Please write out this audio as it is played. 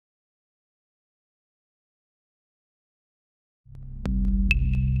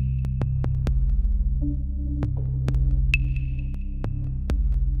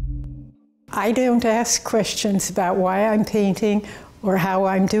I don't ask questions about why I'm painting or how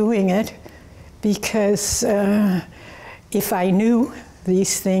I'm doing it, because if I knew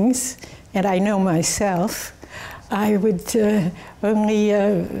these things, and I know myself, I would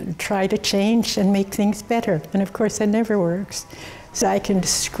only try to change and make things better. And of course, that never works. So I can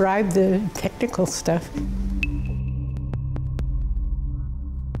describe the technical stuff.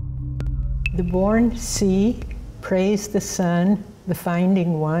 The born sea praised the sun, the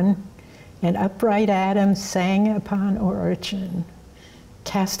finding one, and upright Adam sang upon origin,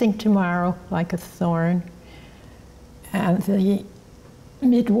 casting tomorrow like a thorn, and the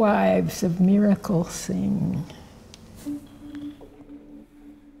midwives of miracle sing.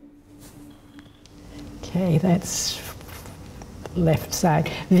 Okay, that's left side.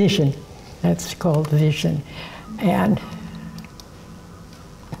 Vision, that's called vision. And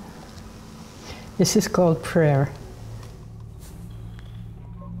this is called prayer.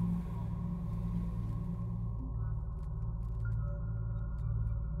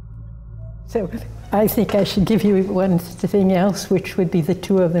 So I think I should give you one thing else, which would be the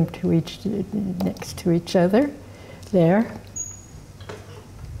two of them next to each other. There.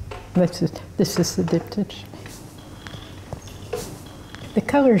 This is the diptych. The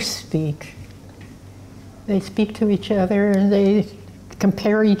colors speak. They speak to each other, and they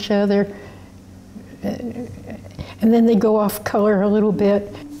compare each other, and then they go off color a little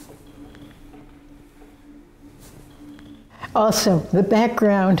bit. Also, the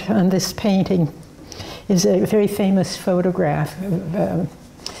background on this painting is a very famous photograph of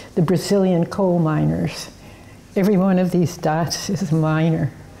the Brazilian coal miners. Every one of these dots is a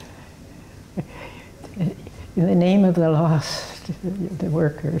miner. In the name of the lost, the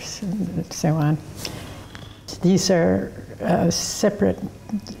workers, and so on. These are separate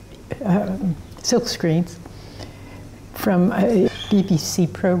silk screens from a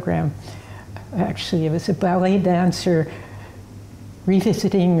BBC program. Actually, it was a ballet dancer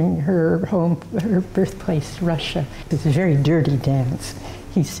revisiting her home, her birthplace, Russia. It's a very dirty dance.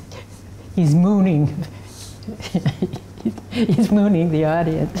 He's mooning. He's mooning the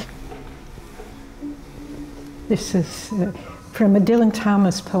audience. This is from a Dylan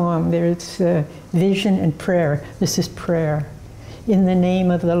Thomas poem. There's vision and prayer. This is prayer. In the name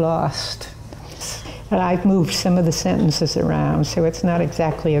of the lost. And I've moved some of the sentences around, so it's not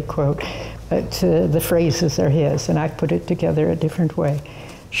exactly a quote, but the phrases are his, and I've put it together a different way.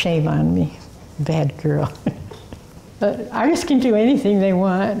 Shame on me, bad girl. But artists can do anything they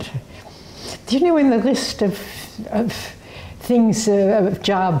want. Do you know, in the list of things, of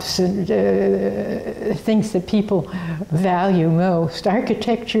jobs, and things that people value most,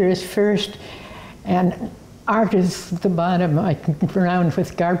 architecture is first, and art is the bottom, like around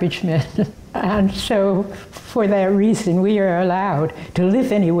with garbage men. And so, for that reason, we are allowed to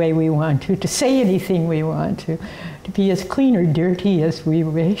live any way we want to say anything we want to be as clean or dirty as we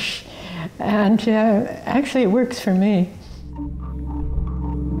wish. And actually, it works for me.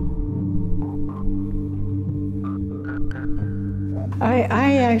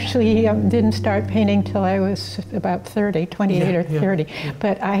 I actually didn't start painting till I was about 30, 28 or 30. Yeah.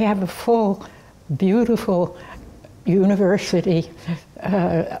 But I have a full, beautiful university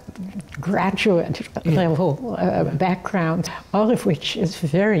graduate level background, all of which is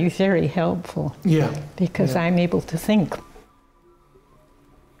very, very helpful. Yeah. Because I'm able to think.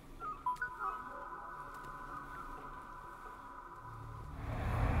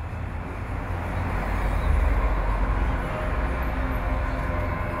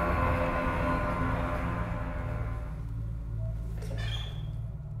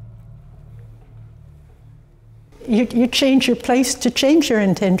 You change your place to change your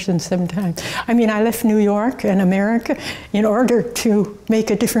intentions sometimes. I mean, I left New York and America in order to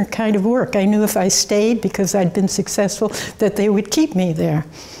make a different kind of work. I knew if I stayed, because I'd been successful, that they would keep me there.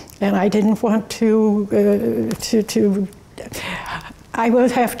 And I didn't want I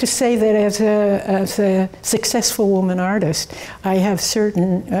would have to say that as a successful woman artist, I have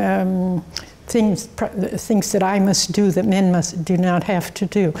certain things that I must do that men do not have to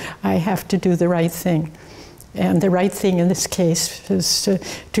do. I have to do the right thing. And the right thing in this case is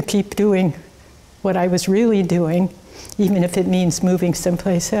to keep doing what I was really doing, even if it means moving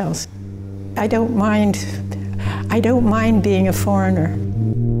someplace else. I don't mind being a foreigner.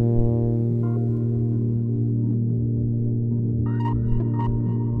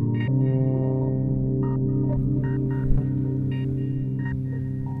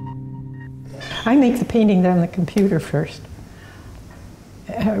 I make the painting on the computer first,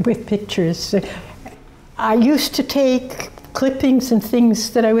 with pictures. I used to take clippings and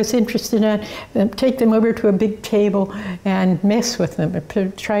things that I was interested in, and take them over to a big table and mess with them.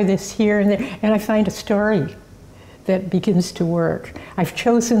 Try this here and there, and I find a story that begins to work. I've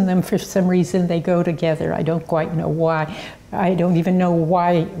chosen them for some reason. They go together. I don't quite know why. I don't even know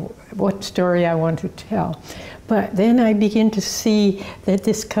what story I want to tell. But then I begin to see that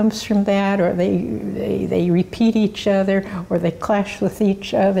this comes from that, or they repeat each other, or they clash with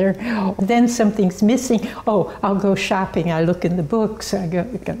each other. Then something's missing. Oh, I'll go shopping. I look in the books.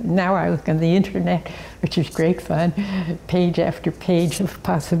 Now I look on the internet, which is great fun. Page after page of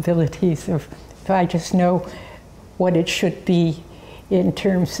possibilities. If I just know what it should be in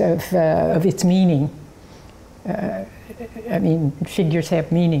terms of its meaning. I mean, figures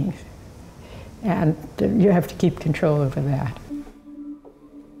have meanings. And you have to keep control over that.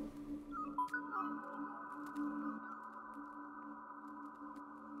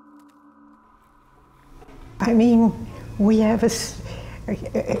 I mean, we have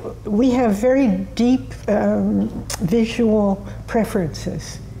very deep visual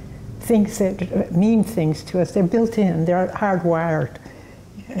preferences, things that mean things to us. They're built in, they're hardwired.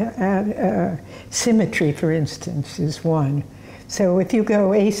 Symmetry, for instance, is one. So if you go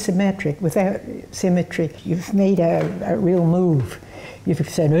asymmetric, without symmetry, you've made a real move. You've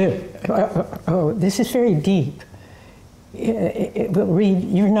said, oh, this is very deep. It will read,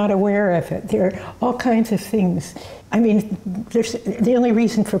 you're not aware of it. There are all kinds of things. I mean, the only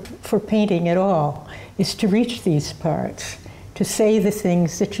reason for painting at all is to reach these parts, to say the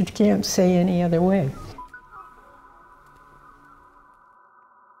things that you can't say any other way.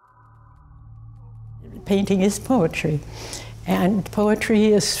 Painting is poetry. And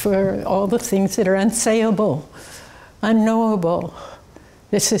poetry is for all the things that are unsayable, unknowable.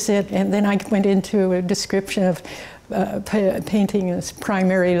 This is it. And then I went into a description of painting as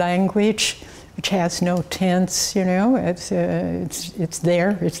primary language, which has no tense, you know. It's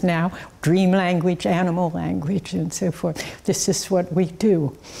there, it's now. Dream language, animal language, and so forth. This is what we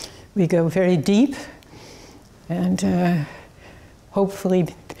do. We go very deep, and hopefully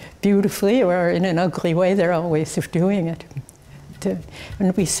beautifully, or in an ugly way. There are ways of doing it.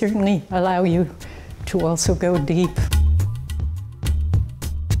 And we certainly allow you to also go deep.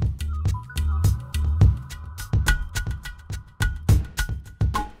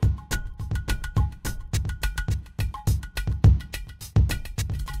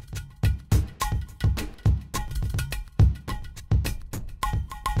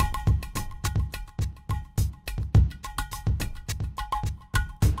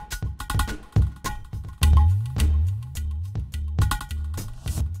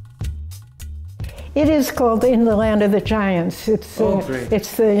 It is called In the Land of the Giants. It's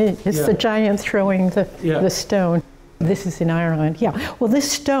the giant throwing the stone. This is in Ireland. Yeah. Well, this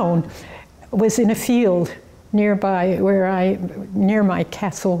stone was in a field nearby near my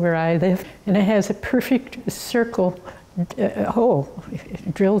castle where I live, and it has a perfect circle hole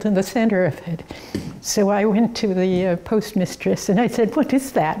drilled in the center of it. So I went to the postmistress and I said, "What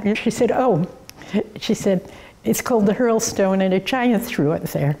is that?" And she said, "Oh," she said, "it's called the Hurlstone, and a giant threw it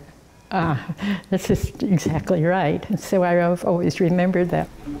there." That's just exactly right. And so I've always remembered that.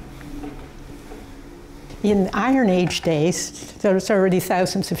 In Iron Age days, so it's already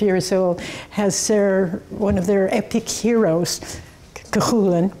thousands of years old, has one of their epic heroes,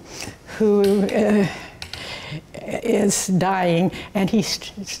 Cuchulainn, who is dying, and he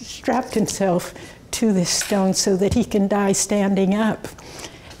strapped himself to this stone so that he can die standing up.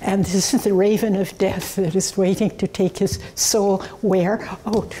 And this is the raven of death that is waiting to take his soul where?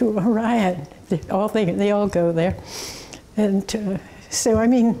 Oh, to Orion. They all go there. And so, I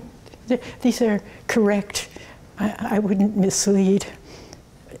mean, these are correct. I wouldn't mislead.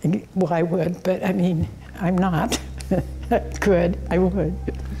 Well, I would, but I mean, I'm not. Good, I would.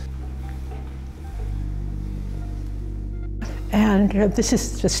 And this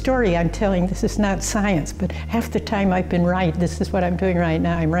is the story I'm telling. This is not science, but half the time I've been right. This is what I'm doing right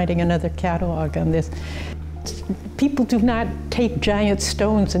now. I'm writing another catalog on this. People do not take giant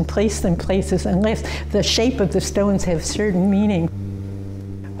stones and place them places unless the shape of the stones have certain meaning.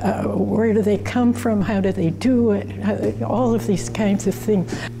 Where do they come from? How do they do it? All of these kinds of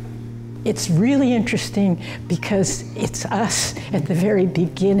things. It's really interesting because it's us at the very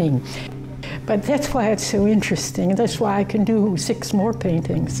beginning. But that's why it's so interesting. That's why I can do 6 more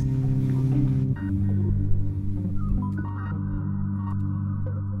paintings.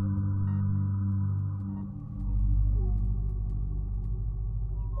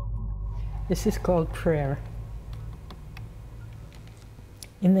 This is called prayer.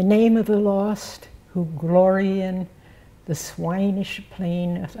 In the name of the lost who glory in the swinish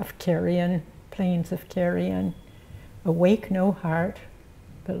plains of carrion, Awake no heart,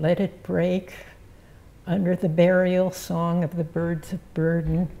 but let it break under the burial song of the birds of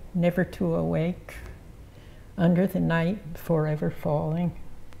burden, never to awake, under the night forever falling.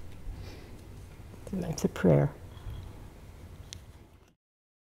 That's a prayer.